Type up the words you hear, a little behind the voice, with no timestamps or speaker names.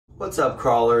What's up,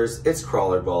 crawlers? It's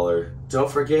Crawler Baller. Don't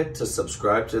forget to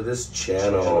subscribe to this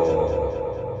channel.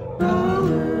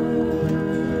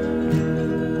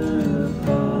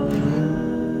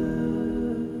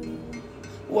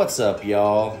 What's up,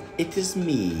 y'all? It is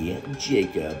me,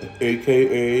 Jacob,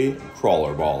 aka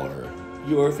Crawler Baller.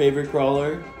 Your favorite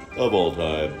crawler of all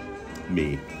time.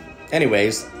 Me.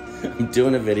 Anyways, I'm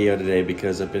doing a video today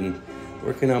because I've been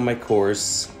working on my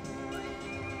course.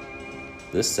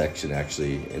 This section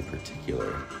actually in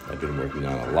particular, I've been working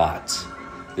on a lot.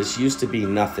 This used to be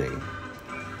nothing.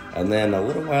 And then a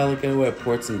little while ago, I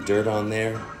poured some dirt on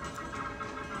there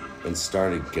and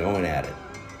started going at it.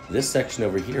 This section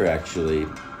over here actually,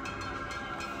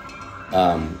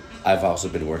 I've also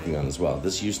been working on as well.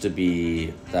 This used to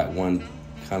be that one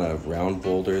kind of round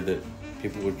boulder that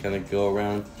people would kind of go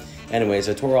around. Anyways,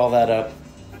 I tore all that up,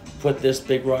 put this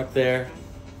big rock there.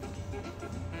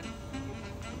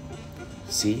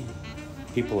 See,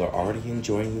 people are already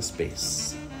enjoying the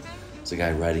space. There's a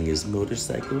guy riding his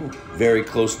motorcycle, very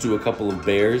close to a couple of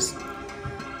bears.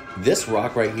 This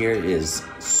rock right here is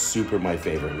super my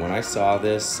favorite. When I saw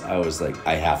this, I was like,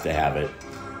 I have to have it.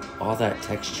 All that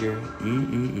texture,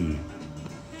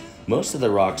 Most of the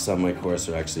rocks on my course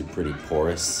are actually pretty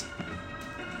porous.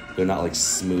 They're not like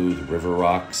smooth river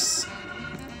rocks.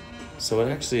 So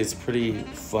it's pretty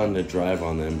fun to drive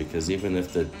on them because even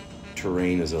if the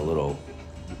terrain is a little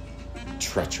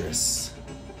treacherous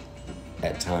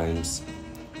at times,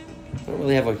 I don't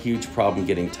really have a huge problem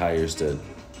getting tires to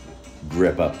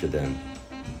grip up to them,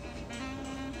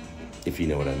 if you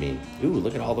know what I mean. Ooh,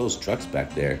 look at all those trucks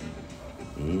back there.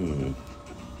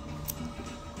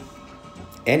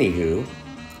 Anywho,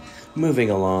 moving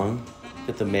along,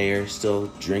 get the mayor still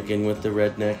drinking with the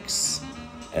rednecks,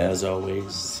 as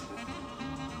always.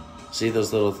 See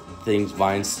those little things,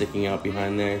 vines sticking out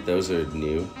behind there? Those are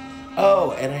new.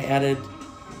 Oh, and I added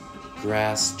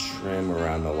grass trim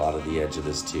around a lot of the edge of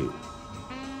this too.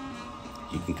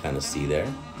 You can kind of see there.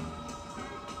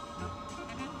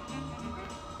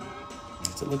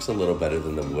 So it looks a little better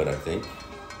than the wood, I think.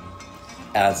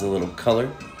 Adds a little color.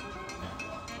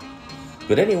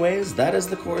 But anyways, that is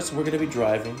the course we're going to be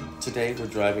driving. Today we're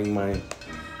driving my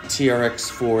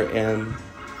TRX 4M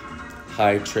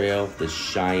High Trail, the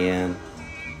Cheyenne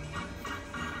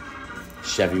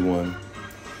Chevy one.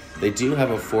 They do have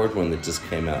a Ford one that just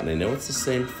came out, and I know it's the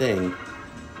same thing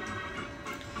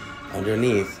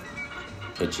underneath,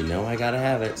 but you know I gotta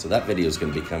have it. So that video is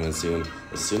gonna be coming soon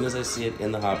as I see it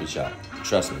in the hobby shop.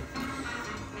 Trust me.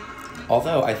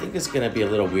 Although I think it's gonna be a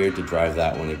little weird to drive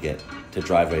that one again, to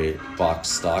drive a box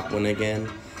stock one again.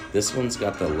 This one's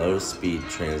got the low speed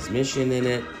transmission in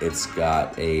it. It's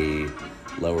got a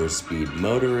lower speed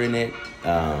motor in it.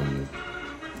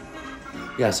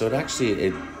 Yeah, so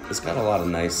it's got a lot of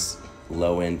nice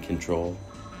low-end control.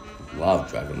 Love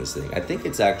driving this thing. I think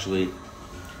it's actually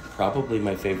probably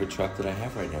my favorite truck that I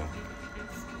have right now.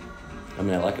 I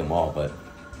mean, I like them all, but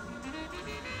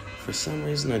for some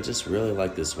reason, I just really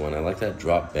like this one. I like that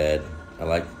drop bed. I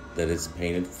like that it's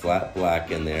painted flat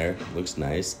black in there. It looks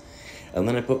nice. And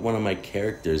then I put one of my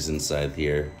characters inside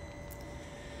here.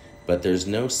 But there's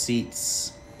no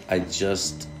seats. I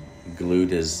just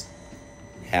glued his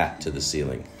hat to the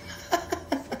ceiling.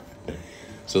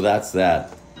 So that's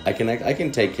that. I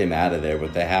can take him out of there,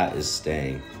 but the hat is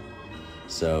staying.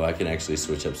 So I can actually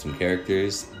switch up some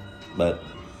characters. But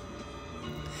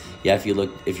yeah,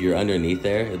 if you're underneath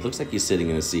there, it looks like he's sitting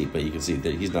in a seat, but you can see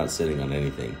that he's not sitting on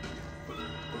anything.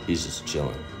 He's just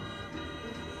chilling.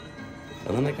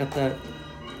 And then I got that,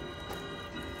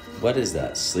 what is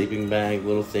that? Sleeping bag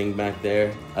little thing back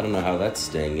there. I don't know how that's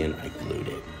staying in. I glued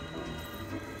it.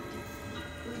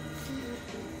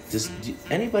 Does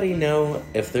anybody know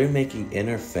if they're making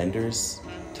inner fenders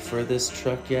for this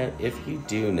truck yet? If you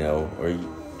do know, or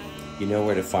you know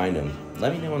where to find them,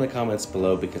 let me know in the comments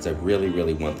below because I really,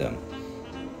 really want them.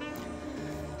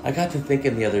 I got to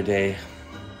thinking the other day,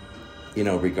 you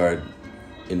know,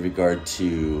 in regard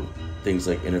to things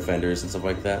like inner fenders and stuff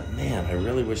like that. Man, I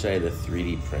really wish I had a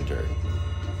 3D printer.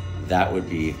 That would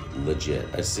be legit.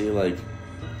 I see like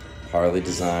Harley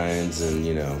Designs and,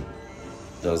 you know,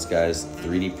 those guys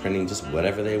 3D printing just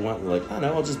whatever they want. They're like, oh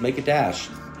no, I'll just make a dash.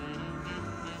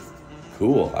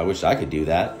 Cool, I wish I could do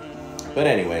that. But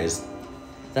anyways,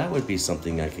 that would be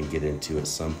something I can get into at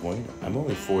some point. I'm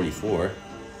only 44.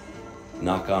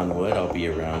 Knock on wood, I'll be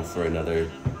around for another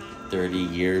 30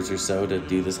 years or so to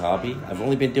do this hobby. I've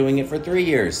only been doing it for 3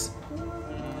 years.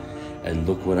 And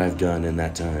look what I've done in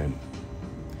that time.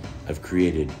 I've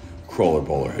created Crawler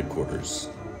Baller headquarters.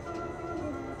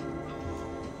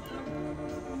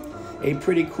 A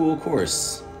pretty cool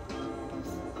course,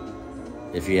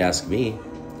 if you ask me.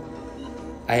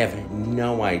 I have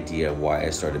no idea why I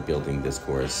started building this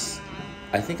course.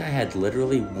 I think I had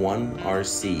literally one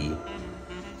RC,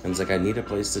 and it's like I need a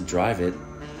place to drive it.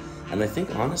 And I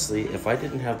think honestly, if I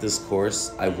didn't have this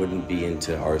course, I wouldn't be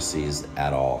into RCs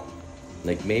at all.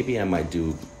 Like maybe I might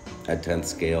do a 10th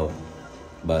scale,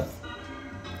 but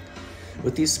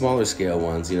with these smaller scale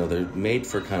ones, you know, they're made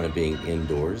for kind of being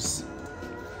indoors.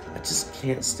 I just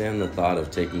can't stand the thought of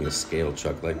taking a scale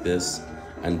truck like this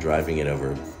and driving it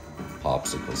over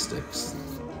popsicle sticks.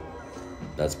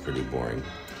 That's pretty boring.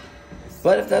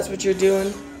 But if that's what you're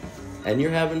doing and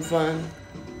you're having fun,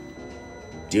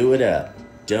 do it up.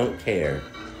 Don't care.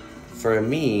 For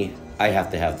me, I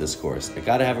have to have this course. I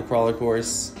gotta have a crawler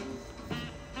course.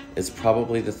 It's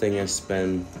probably the thing I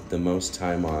spend the most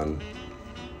time on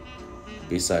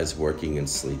besides working and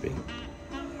sleeping.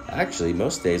 Actually,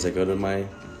 most days I go to my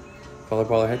crawler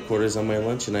parlor headquarters on my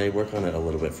lunch and I work on it a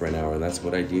little bit for an hour, and that's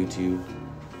what I do to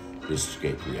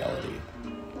escape reality.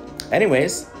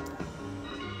 Anyways,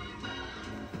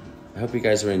 I hope you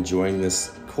guys are enjoying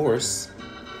this course,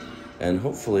 and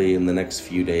hopefully in the next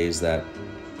few days that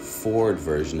Ford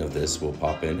version of this will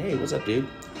pop in. Hey, what's up, dude?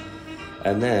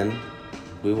 And then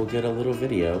we will get a little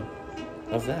video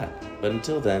of that. But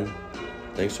until then,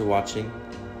 thanks for watching.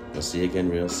 I'll see you again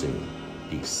real soon.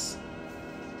 Peace.